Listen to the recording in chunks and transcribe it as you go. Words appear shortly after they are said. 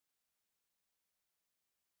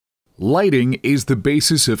Lighting is the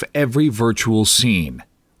basis of every virtual scene.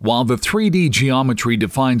 While the 3D geometry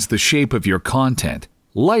defines the shape of your content,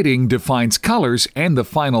 lighting defines colors and the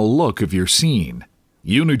final look of your scene.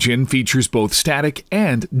 UNIGINE features both static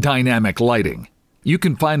and dynamic lighting. You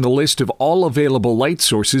can find the list of all available light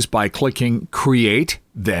sources by clicking Create,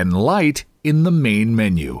 then Light in the main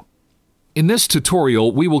menu. In this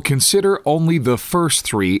tutorial, we will consider only the first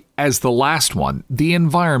three, as the last one, the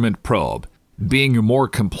environment probe. Being a more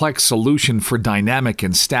complex solution for dynamic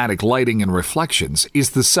and static lighting and reflections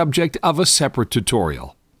is the subject of a separate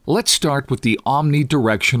tutorial. Let's start with the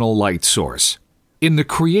omnidirectional light source. In the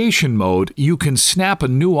creation mode, you can snap a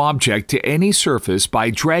new object to any surface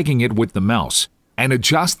by dragging it with the mouse and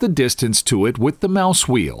adjust the distance to it with the mouse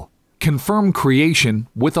wheel. Confirm creation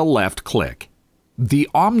with a left click. The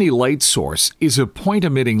Omni Light source is a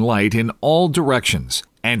point-emitting light in all directions,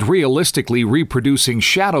 and realistically reproducing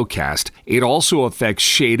shadow cast, it also affects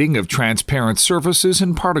shading of transparent surfaces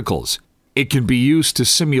and particles. It can be used to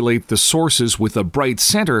simulate the sources with a bright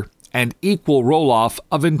center and equal roll-off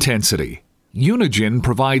of intensity. UNIGINE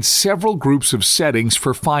provides several groups of settings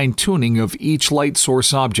for fine-tuning of each light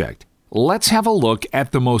source object. Let's have a look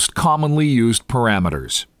at the most commonly used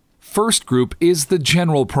parameters. First group is the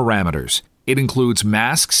general parameters. It includes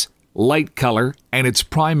masks, light color, and its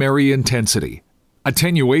primary intensity.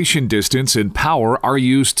 Attenuation distance and power are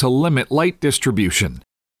used to limit light distribution.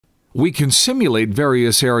 We can simulate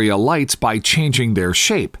various area lights by changing their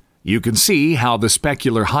shape. You can see how the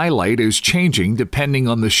specular highlight is changing depending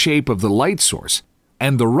on the shape of the light source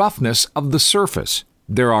and the roughness of the surface.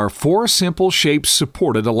 There are 4 simple shapes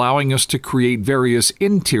supported, allowing us to create various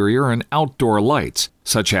interior and outdoor lights,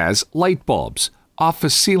 such as light bulbs,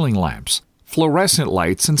 office ceiling lamps, fluorescent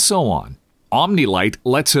lights, and so on. Omni Light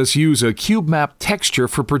lets us use a cube map texture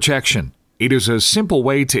for projection. It is a simple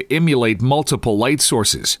way to emulate multiple light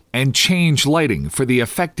sources and change lighting for the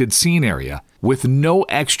affected scene area with no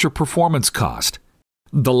extra performance cost.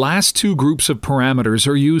 The last 2 groups of parameters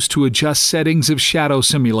are used to adjust settings of shadow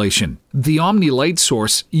simulation. The Omni Light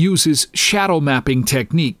source uses shadow mapping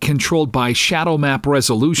technique controlled by shadow map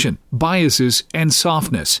resolution, biases, and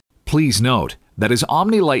softness. Please note that as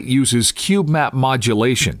Omni Light uses cube map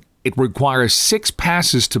modulation, it requires 6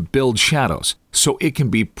 passes to build shadows, so it can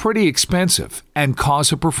be pretty expensive and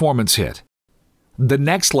cause a performance hit. The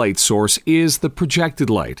next light source is the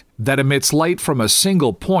projected light that emits light from a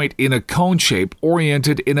single point in a cone shape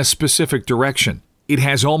oriented in a specific direction. It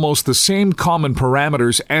has almost the same common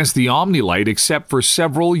parameters as the Omni Light except for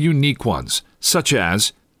several unique ones, such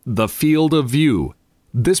as the field of view.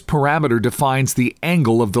 This parameter defines the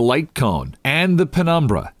angle of the light cone and the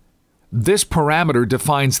penumbra. This parameter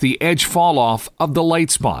defines the edge fall-off of the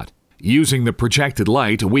light spot. Using the projected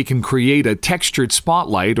light, we can create a textured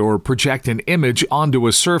spotlight or project an image onto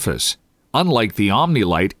a surface. Unlike the Omni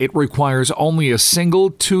Light, it requires only a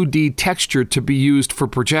single 2D texture to be used for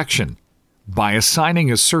projection. By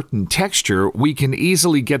assigning a certain texture, we can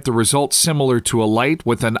easily get the result similar to a light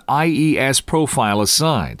with an IES profile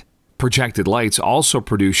assigned. Projected lights also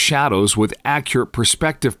produce shadows with accurate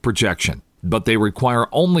perspective projection, but they require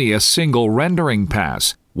only a single rendering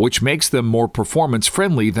pass, which makes them more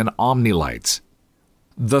performance-friendly than Omni Lights.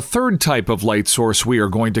 The third type of light source we are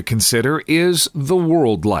going to consider is the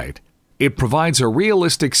world light. It provides a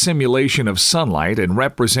realistic simulation of sunlight and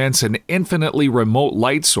represents an infinitely remote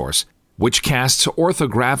light source, which casts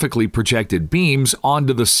orthographically projected beams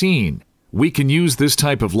onto the scene. We can use this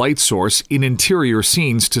type of light source in interior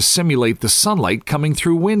scenes to simulate the sunlight coming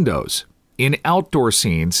through windows. In outdoor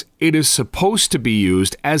scenes, it is supposed to be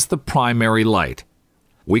used as the primary light.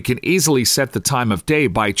 We can easily set the time of day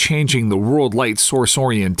by changing the world light source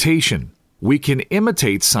orientation. We can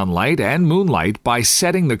imitate sunlight and moonlight by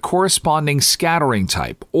setting the corresponding scattering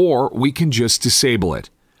type, or we can just disable it.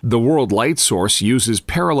 The world light source uses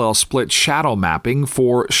parallel split shadow mapping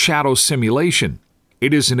for shadow simulation.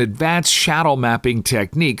 It is an advanced shadow mapping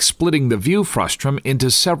technique splitting the view frustum into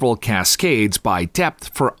several cascades by depth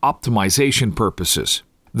for optimization purposes.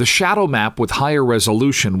 The shadow map with higher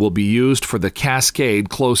resolution will be used for the cascade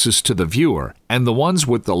closest to the viewer, and the ones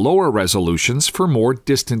with the lower resolutions for more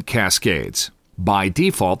distant cascades. By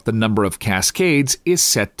default, the number of cascades is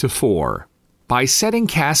set to 4. By setting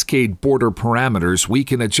cascade border parameters, we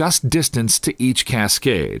can adjust distance to each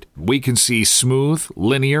cascade. We can see smooth,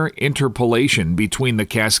 linear interpolation between the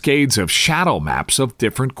cascades of shadow maps of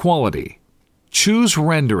different quality. Choose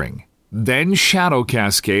Rendering, then Shadow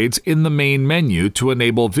Cascades in the main menu to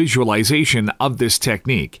enable visualization of this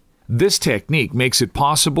technique. This technique makes it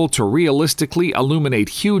possible to realistically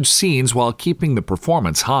illuminate huge scenes while keeping the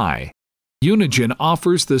performance high. UNIGINE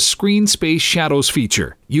offers the Screen Space Shadows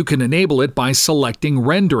feature. You can enable it by selecting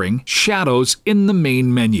Rendering Shadows in the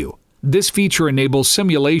main menu. This feature enables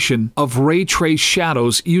simulation of ray trace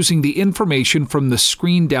shadows using the information from the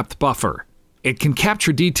screen depth buffer. It can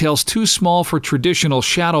capture details too small for traditional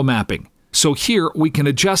shadow mapping. So here we can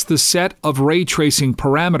adjust the set of ray tracing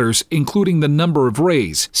parameters, including the number of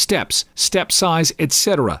rays, steps, step size,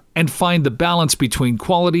 etc., and find the balance between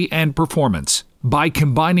quality and performance. By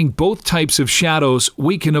combining both types of shadows,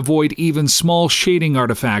 we can avoid even small shading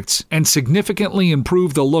artifacts and significantly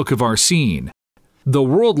improve the look of our scene. The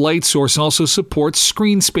World Light Source also supports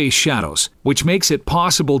screen space shadows, which makes it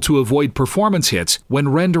possible to avoid performance hits when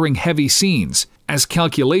rendering heavy scenes, as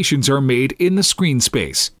calculations are made in the screen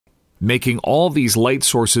space. Making all these light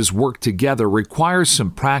sources work together requires some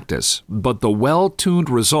practice, but the well-tuned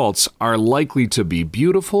results are likely to be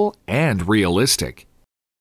beautiful and realistic.